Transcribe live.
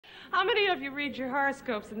How many of you read your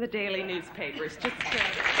horoscopes in the daily newspapers? Just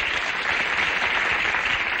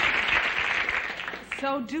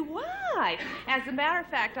So do I. As a matter of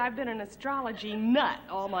fact, I've been an astrology nut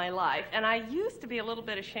all my life, and I used to be a little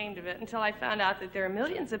bit ashamed of it until I found out that there are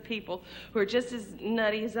millions of people who are just as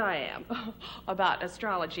nutty as I am about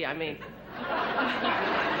astrology, I mean.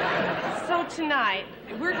 So tonight,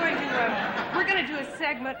 we're going to do a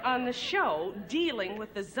segment on the show dealing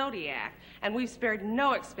with the zodiac, and we've spared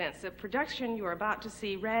no expense. The production you are about to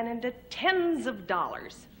see ran into tens of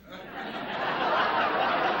dollars.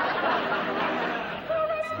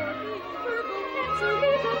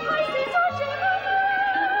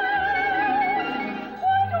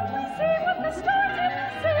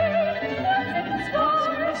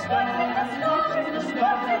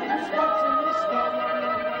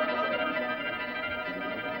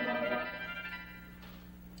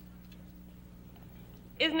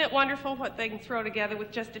 Isn't it wonderful what they can throw together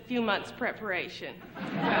with just a few months' preparation?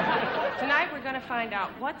 Tonight we're going to find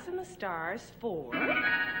out what's in the stars for,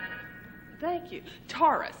 thank you,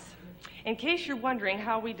 Taurus. In case you're wondering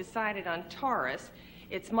how we decided on Taurus,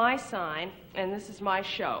 it's my sign, and this is my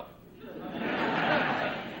show.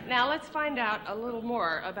 Now let's find out a little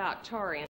more about Taurians.